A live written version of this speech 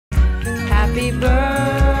Happy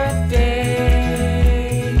birthday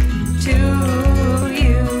to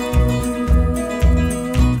you.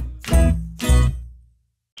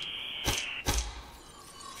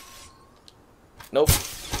 Nope.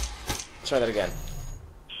 Let's try that again.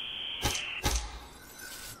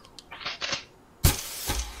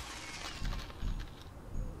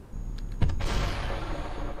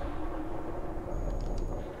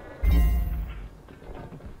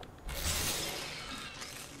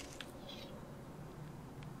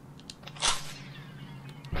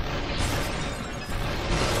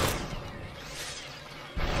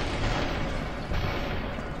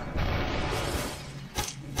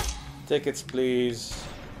 Tickets, please.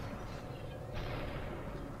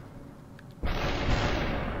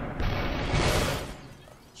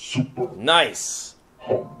 Super Nice.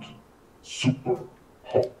 hot. Super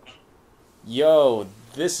hot. Yo,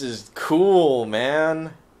 this is cool,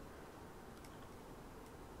 man.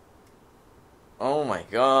 Oh my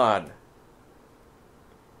god.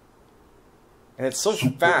 And it's so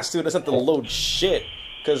fast, too. It doesn't have to load shit.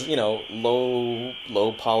 Because, you know,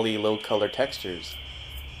 low poly, low color textures.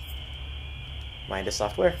 Mind is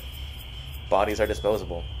software. Bodies are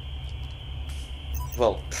disposable.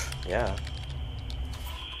 Well, yeah.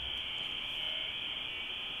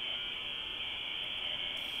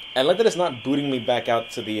 I like that it's not booting me back out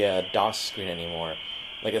to the DOS screen anymore.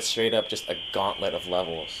 Like it's straight up just a gauntlet of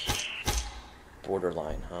levels.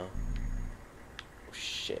 Borderline, huh? Oh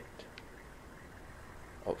shit.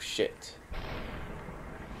 Oh shit.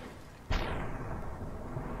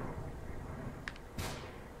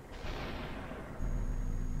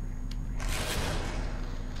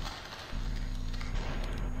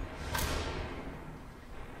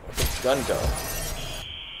 Where'd the gun go?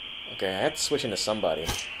 Okay, I have to switch into somebody.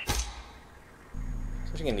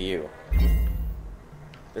 Switching into you.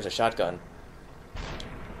 There's a shotgun,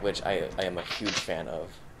 which I am a huge fan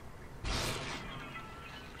of.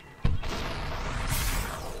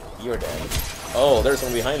 You're dead. Oh, there's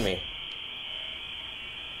someone behind me.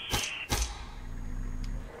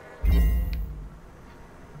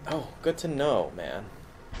 Oh, good to know, man.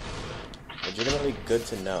 Legitimately good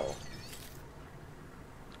to know.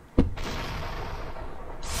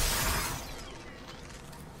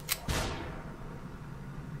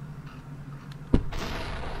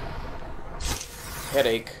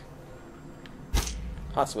 Headache.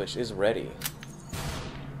 Hot switch is ready.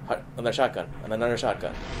 Another shotgun. And another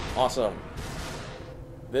shotgun. Awesome.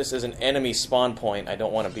 This is an enemy spawn point. I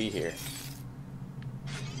don't want to be here.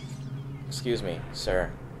 Excuse me, sir.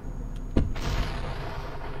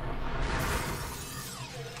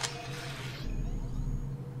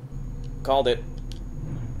 Called it.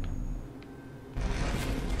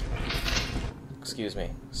 Excuse me,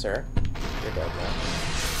 sir. You're dead now.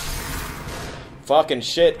 Fucking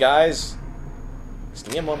shit, guys. Just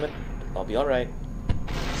give me a moment. I'll be alright.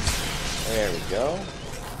 There we go.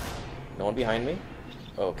 No one behind me.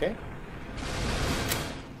 Okay.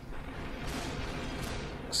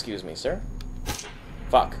 Excuse me, sir.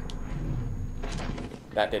 Fuck.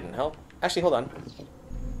 That didn't help. Actually, hold on.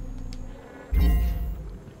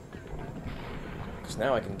 Because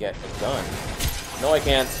now I can get a gun. No, I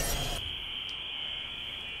can't.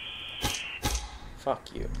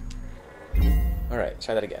 Fuck you. Alright,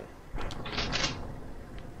 try that again.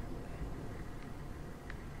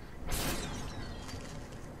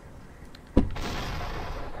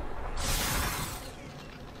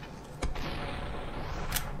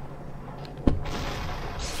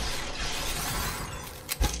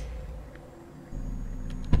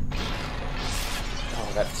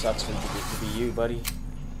 Oh, that sucks for to be you, buddy.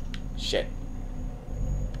 Shit.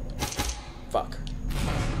 Fuck.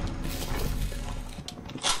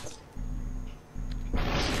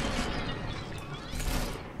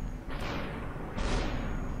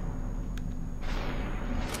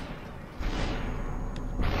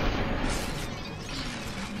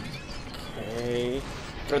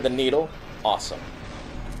 For the needle. Awesome.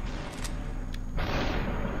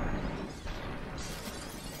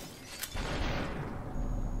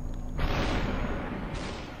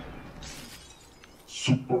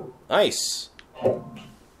 Super Nice. hot.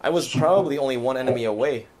 I was probably only one enemy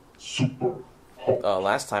away Super hot.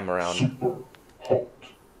 last time around. Super hot.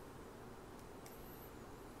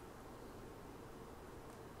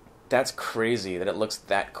 That's crazy that it looks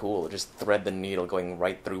that cool. Just thread the needle going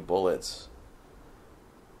right through bullets.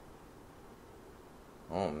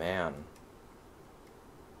 Oh man.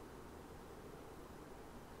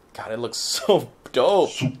 God, it looks so dope.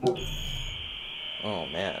 Super. Oh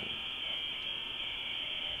man.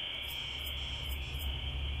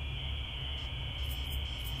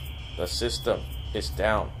 The system is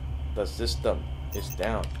down. The system is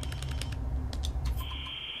down.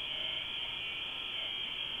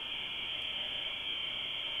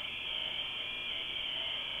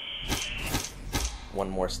 One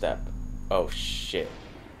more step. Oh shit.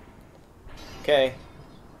 Okay.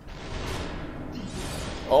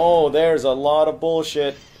 Oh, there's a lot of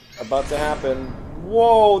bullshit about to happen.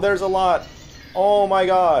 Whoa, there's a lot. Oh my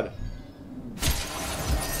god.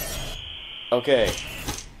 Okay.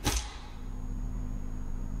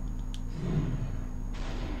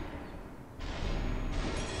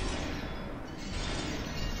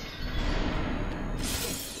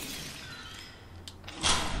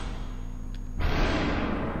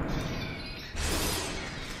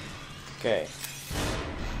 Okay.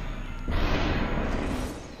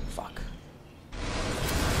 Fuck.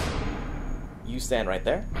 You stand right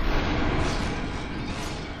there.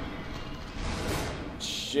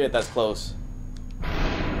 Shit, that's close.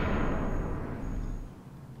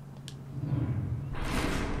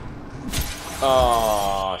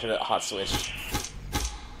 Oh, should have hot switched.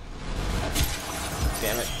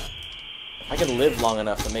 Damn it. If I could live long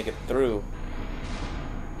enough to make it through.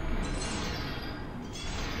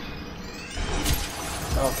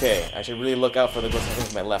 Okay, I should really look out for the ghost thing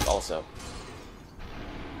to my left also.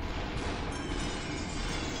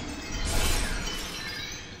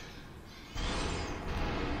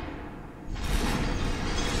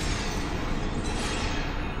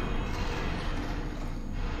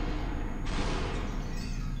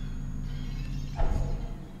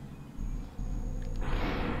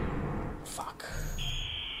 Fuck.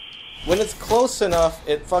 When it's close enough,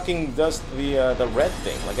 it fucking does the red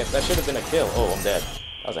thing. Like, that should have been a kill. Oh, I'm dead.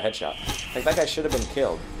 That was a headshot. Like, that guy should have been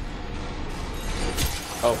killed.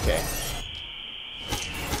 Okay.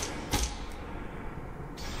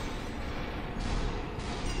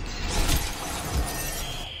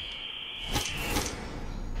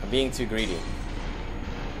 I'm being too greedy.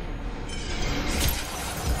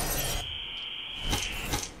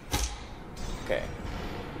 Okay.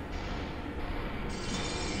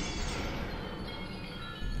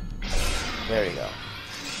 There you go.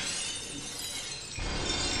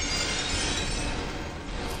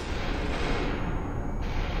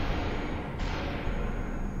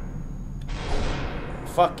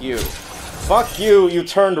 Fuck you. Fuck you, you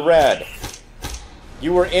turned red.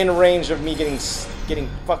 You were in range of me getting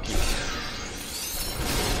fuck you.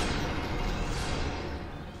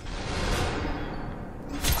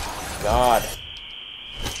 God.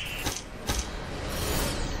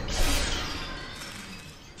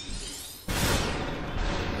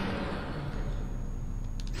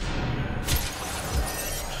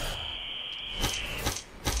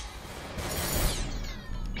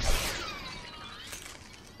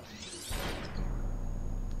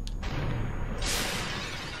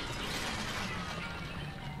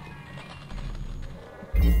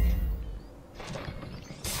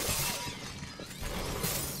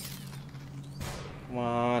 Come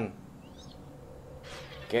on.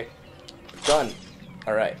 Get done.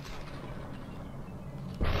 Alright.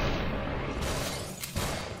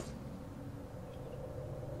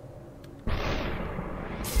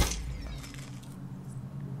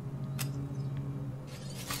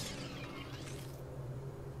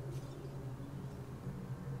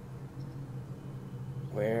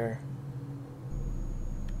 Where?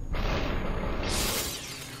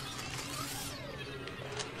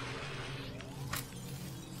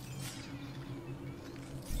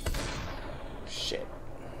 Shit.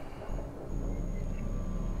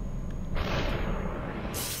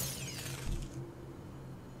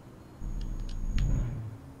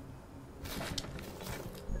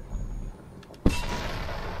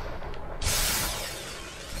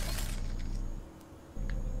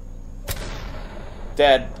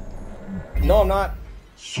 Dead. No, I'm not.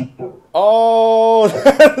 Super. Oh,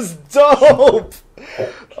 that's dope!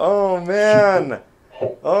 Oh, man.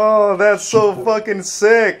 Oh, that's so fucking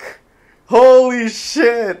sick. Holy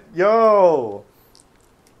shit, yo.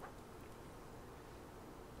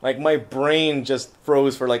 Like, my brain just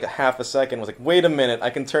froze for like a half a second. Was like, wait a minute, I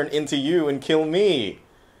can turn into you and kill me.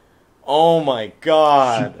 Oh my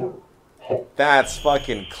god. Super. That's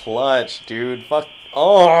fucking clutch, dude. Fuck.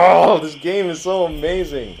 Oh, this game is so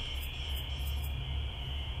amazing.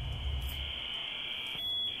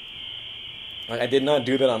 Like, I did not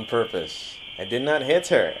do that on purpose. I did not hit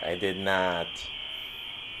her. I did not.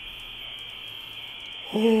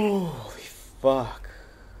 Holy fuck.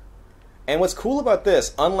 And what's cool about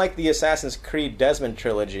this, unlike the Assassin's Creed Desmond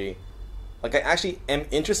trilogy, like, I actually am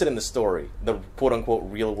interested in the story. The quote-unquote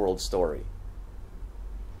real-world story.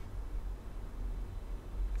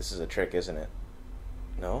 This is a trick, isn't it?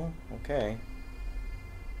 No? Okay.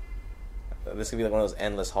 this could be like one of those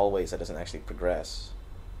endless hallways that doesn't actually progress.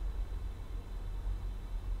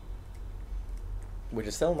 Which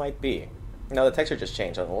it still might be. Now the texture just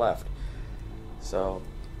changed on the left. So...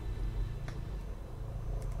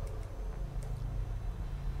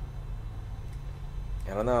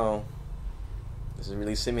 I don't know. This is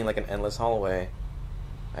really seeming like an endless hallway.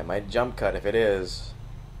 I might jump cut if it is.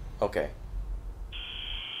 Okay.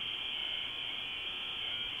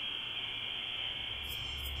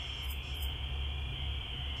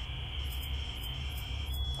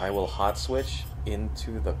 I will hot switch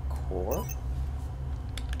into the core.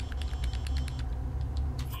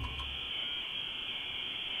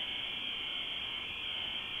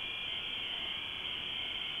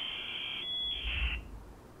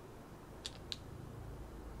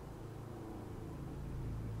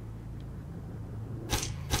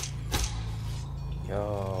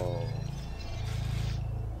 Yo.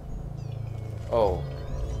 Oh.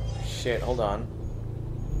 Shit, hold on.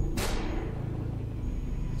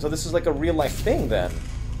 So this is like a real life thing then.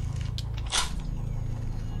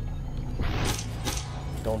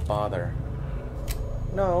 Don't bother.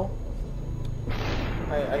 No.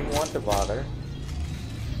 I want to bother.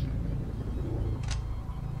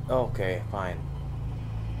 Okay, fine.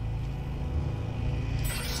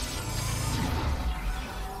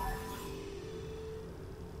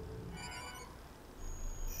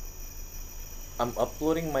 I'm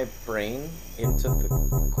uploading my brain into the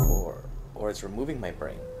core. Or it's removing my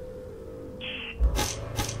brain.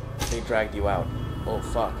 They dragged you out. Oh,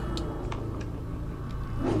 fuck.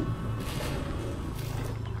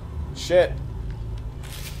 Shit.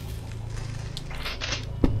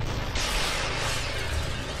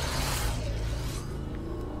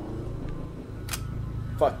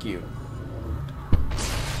 Fuck you.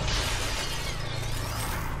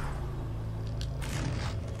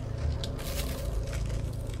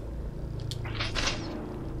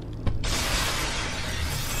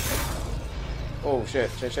 Oh shit,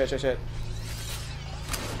 shit, shit, shit, shit.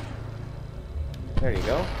 There you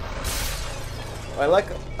go. What I like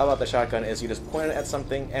about the shotgun is you just point it at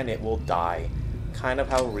something and it will die. Kind of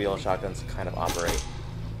how real shotguns kind of operate.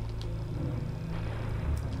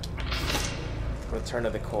 Return to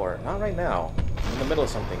the core. Not right now. I'm in the middle of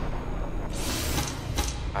something.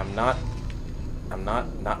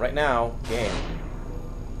 Not right now. Game.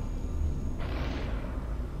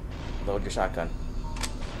 Load your shotgun.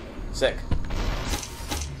 Sick.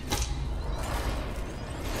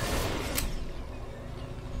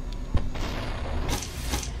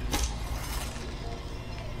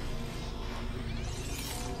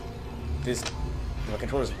 My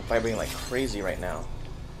controller's vibrating like crazy right now.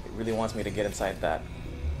 It really wants me to get inside that.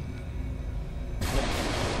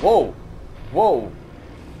 Whoa! Whoa!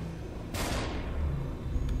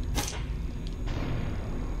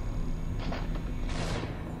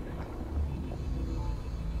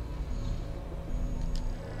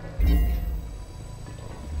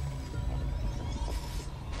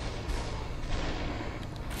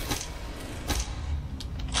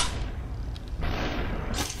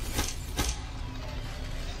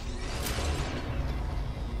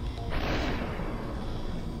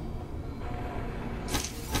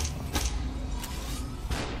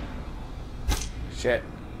 Shit.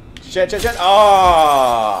 Shit, shit, shit.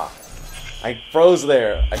 Ah! I froze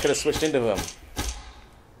there. I could have switched into him.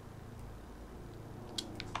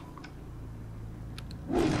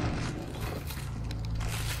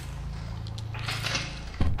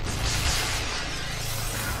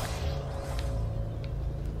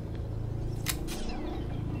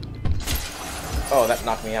 Oh, that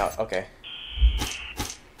knocked me out. Okay.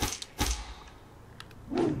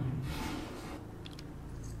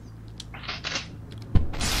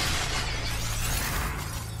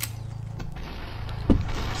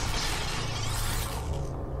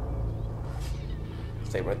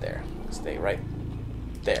 Stay right there. Stay right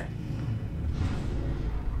there.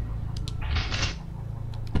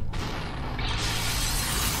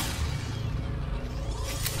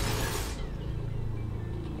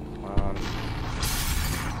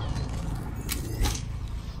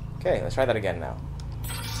 Okay, let's try that again now.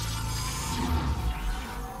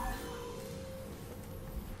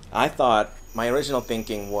 I thought my original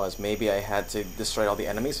thinking was maybe I had to destroy all the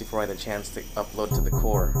enemies before I had a chance to upload to the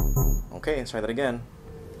core. Okay, let's try that again.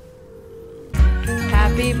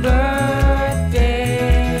 Happy birthday